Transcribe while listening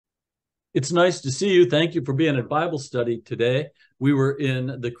It's nice to see you. Thank you for being at Bible study today. We were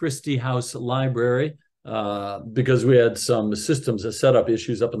in the Christie House Library because we had some systems and setup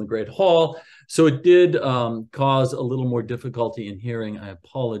issues up in the Great Hall. So it did cause a little more difficulty in hearing. I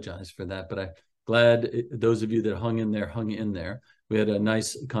apologize for that, but I'm glad those of you that hung in there. We had a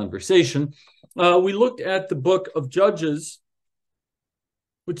nice conversation. We looked at the book of Judges,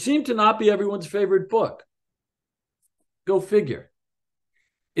 which seemed to not be everyone's favorite book. Go figure.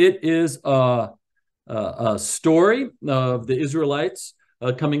 It is a story of the Israelites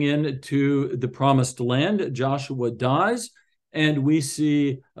coming into the promised land. Joshua dies, and we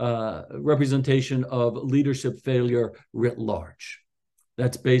see representation of leadership failure writ large.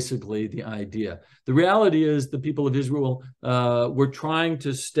 That's basically the idea. The reality is the people of Israel were trying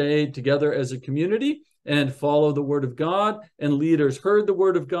to stay together as a community and follow the word of God, and leaders heard the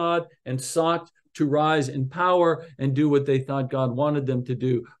word of God and sought to rise in power and do what they thought God wanted them to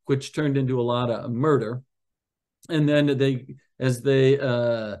do, which turned into a lot of murder. And then as they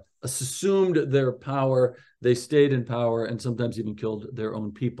assumed their power, they stayed in power and sometimes even killed their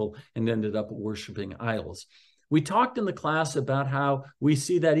own people and ended up worshiping idols. We talked in the class about how we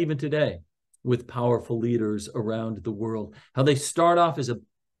see that even today with powerful leaders around the world, how they start off as a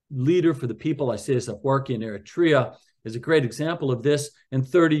leader for the people. Isaias Afwerki in Eritrea is a great example of this, and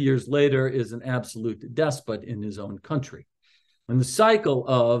 30 years later is an absolute despot in his own country. And the cycle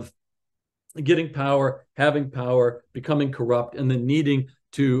of getting power, having power, becoming corrupt, and then needing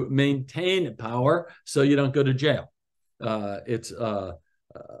to maintain power so you don't go to jail. It's a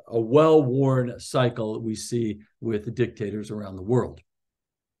well-worn cycle we see with dictators around the world.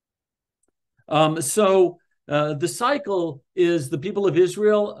 The cycle is the people of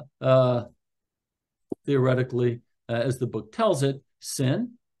Israel, theoretically, as the book tells it,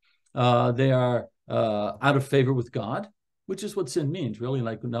 sin. They are out of favor with God, which is what sin means, really,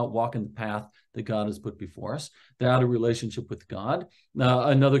 like not walking the path that God has put before us. They're out of relationship with God.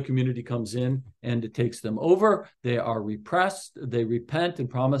 Another community comes in and it takes them over. They are repressed. They repent and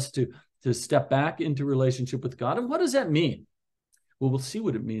promise to step back into relationship with God. And what does that mean? Well, we'll see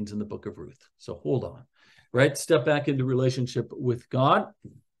what it means in the book of Ruth. So hold on, right? Step back into relationship with God.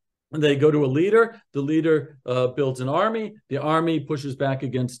 They go to a leader. The leader builds an army. The army pushes back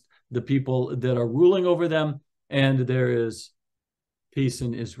against the people that are ruling over them. And there is peace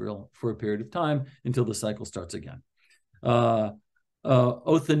in Israel for a period of time until the cycle starts again.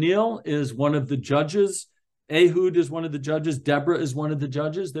 Othniel is one of the judges. Ehud is one of the judges. Deborah is one of the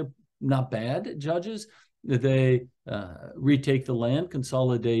judges. They're not bad judges. They retake the land,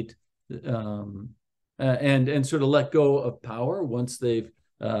 consolidate, and sort of let go of power once they've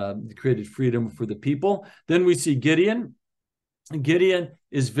created freedom for the people. Then we see Gideon. Gideon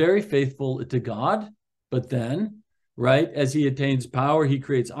is very faithful to God, but then, right, as he attains power, he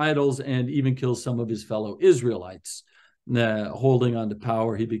creates idols and even kills some of his fellow Israelites. Holding on to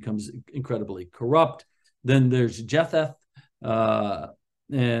power, he becomes incredibly corrupt. Then there's Jephthah and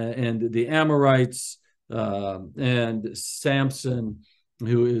the Amorites and Samson,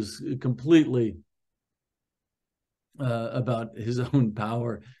 who is completely about his own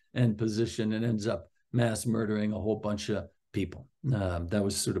power and position and ends up mass murdering a whole bunch of people. That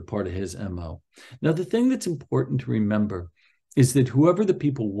was sort of part of his MO. Now, the thing that's important to remember is that whoever the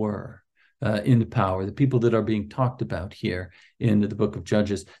people were in power, the people that are being talked about here in the book of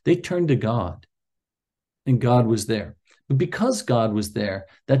Judges, they turned to God, and God was there. But because God was there,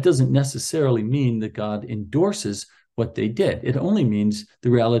 that doesn't necessarily mean that God endorses what they did. It only means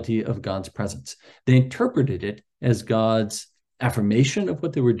the reality of God's presence. They interpreted it as God's affirmation of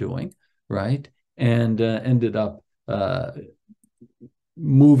what they were doing, right? And ended up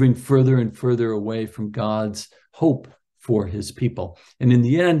moving further and further away from God's hope for his people. And in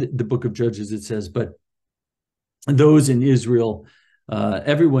the end, the book of Judges, it says, but those in Israel,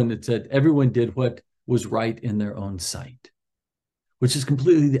 everyone did what was right in their own sight, which is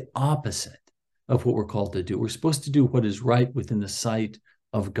completely the opposite of what we're called to do. We're supposed to do what is right within the sight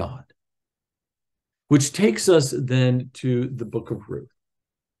of God, which takes us then to the book of Ruth.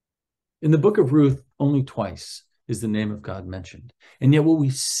 In the book of Ruth, only twice is the name of God mentioned. And yet what we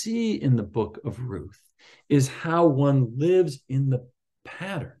see in the book of Ruth is how one lives in the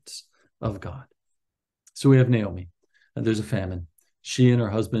patterns of God. So we have Naomi, and there's a famine. She and her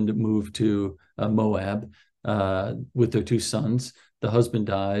husband moved to Moab with their two sons. The husband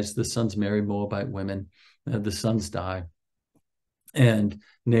dies. The sons marry Moabite women. The sons die. And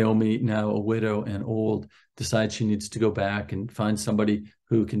Naomi, now a widow and old, decides she needs to go back and find somebody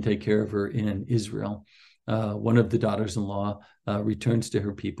who can take care of her in Israel. One of the daughters-in-law returns to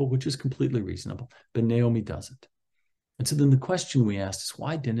her people, which is completely reasonable, but Naomi doesn't. And so then the question we asked is,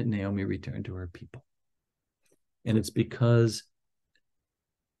 why didn't Naomi return to her people? And it's because,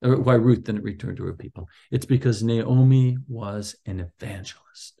 or why Ruth didn't return to her people. It's because Naomi was an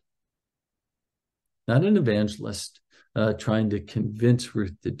evangelist. Not an evangelist trying to convince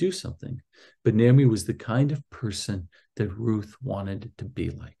Ruth to do something, but Naomi was the kind of person that Ruth wanted to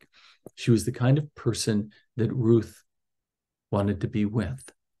be like. She was the kind of person that Ruth wanted to be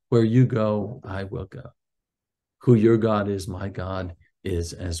with. Where you go, I will go. Who your God is, my God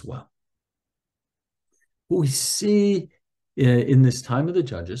is as well. What we see in this time of the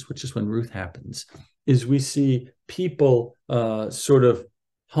Judges, which is when Ruth happens, is we see people, sort of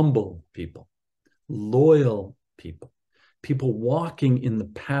humble people, loyal people, people walking in the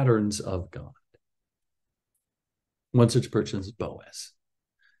patterns of God. One such person is Boaz.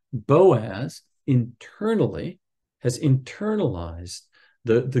 Boaz internally has internalized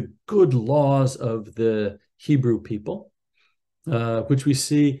the good laws of the Hebrew people, which we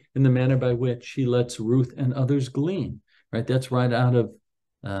see in the manner by which he lets Ruth and others glean, right? That's right out of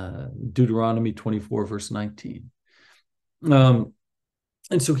Deuteronomy 24, verse 19. And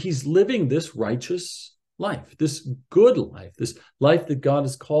so he's living this righteous life, this good life, this life that God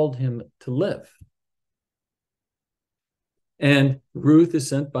has called him to live. And Ruth is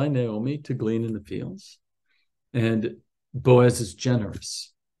sent by Naomi to glean in the fields. And Boaz is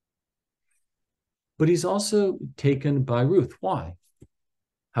generous. But he's also taken by Ruth. Why?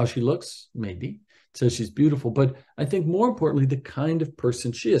 How she looks? Maybe. It says she's beautiful. But I think more importantly, the kind of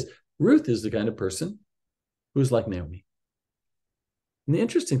person she is. Ruth is the kind of person who's like Naomi. And the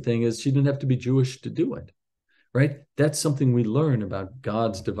interesting thing is she didn't have to be Jewish to do it, right? That's something we learn about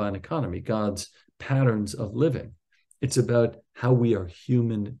God's divine economy, God's patterns of living. It's about how we are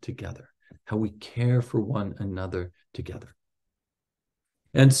human together, how we care for one another together.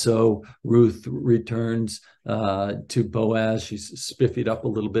 And so Ruth returns to Boaz. She's spiffied up a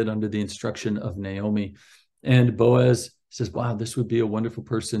little bit under the instruction of Naomi. And Boaz says, wow, this would be a wonderful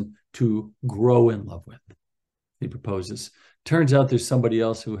person to grow in love with. He proposes. Turns out there's somebody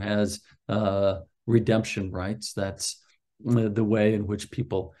else who has redemption rights. That's the way in which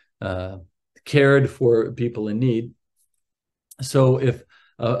people cared for people in need. So if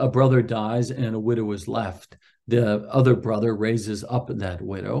a brother dies and a widow is left, the other brother raises up that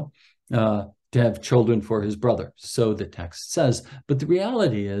widow to have children for his brother. So the text says. But the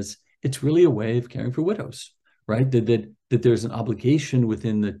reality is, it's really a way of caring for widows, right? That there's an obligation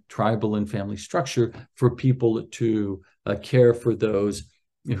within the tribal and family structure for people to care for those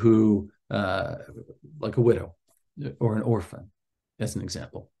who, like a widow or an orphan, as an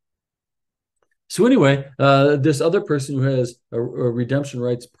example. So anyway, this other person who has a redemption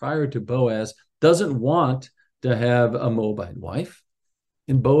rights prior to Boaz doesn't want to have a Moabite wife.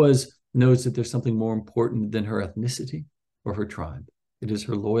 And Boaz knows that there's something more important than her ethnicity or her tribe. It is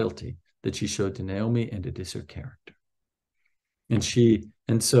her loyalty that she showed to Naomi, and it is her character. And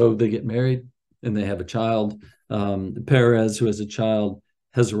so they get married and they have a child, Perez, who has a child,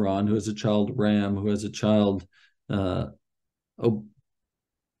 Hezron, who has a child, Ram, who has a child,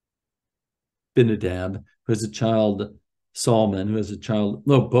 Abinadab, who has a child, Salmon, who has a child,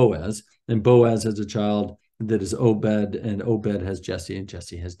 Boaz, and Boaz has a child that is Obed, and Obed has Jesse, and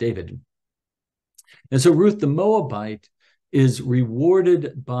Jesse has David. And so Ruth the Moabite is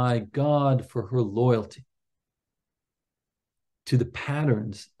rewarded by God for her loyalty to the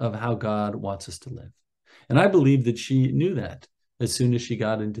patterns of how God wants us to live. And I believe that she knew that as soon as she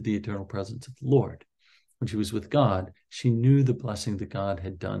got into the eternal presence of the Lord. When she was with God, she knew the blessing that God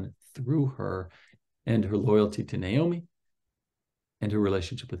had done through her and her loyalty to Naomi and her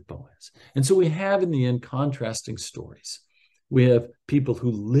relationship with Boaz. And so we have, in the end, contrasting stories. We have people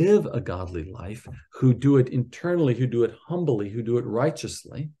who live a godly life, who do it internally, who do it humbly, who do it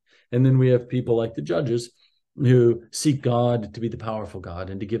righteously. And then we have people like the judges who seek God to be the powerful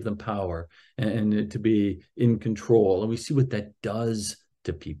God and to give them power and to be in control. And we see what that does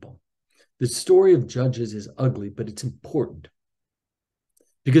to people. The story of Judges is ugly, but it's important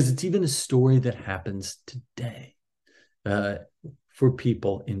because it's even a story that happens today for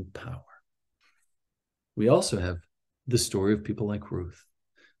people in power. We also have the story of people like Ruth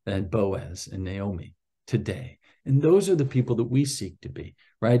and Boaz and Naomi today. And those are the people that we seek to be,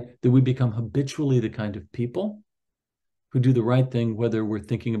 right? That we become habitually the kind of people who do the right thing, whether we're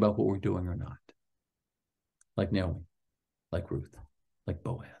thinking about what we're doing or not. Like Naomi, like Ruth, like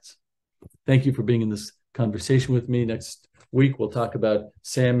Boaz. Thank you for being in this conversation with me. Next week, we'll talk about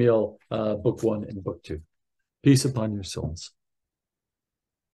Samuel, book 1 and book 2. Peace upon your souls.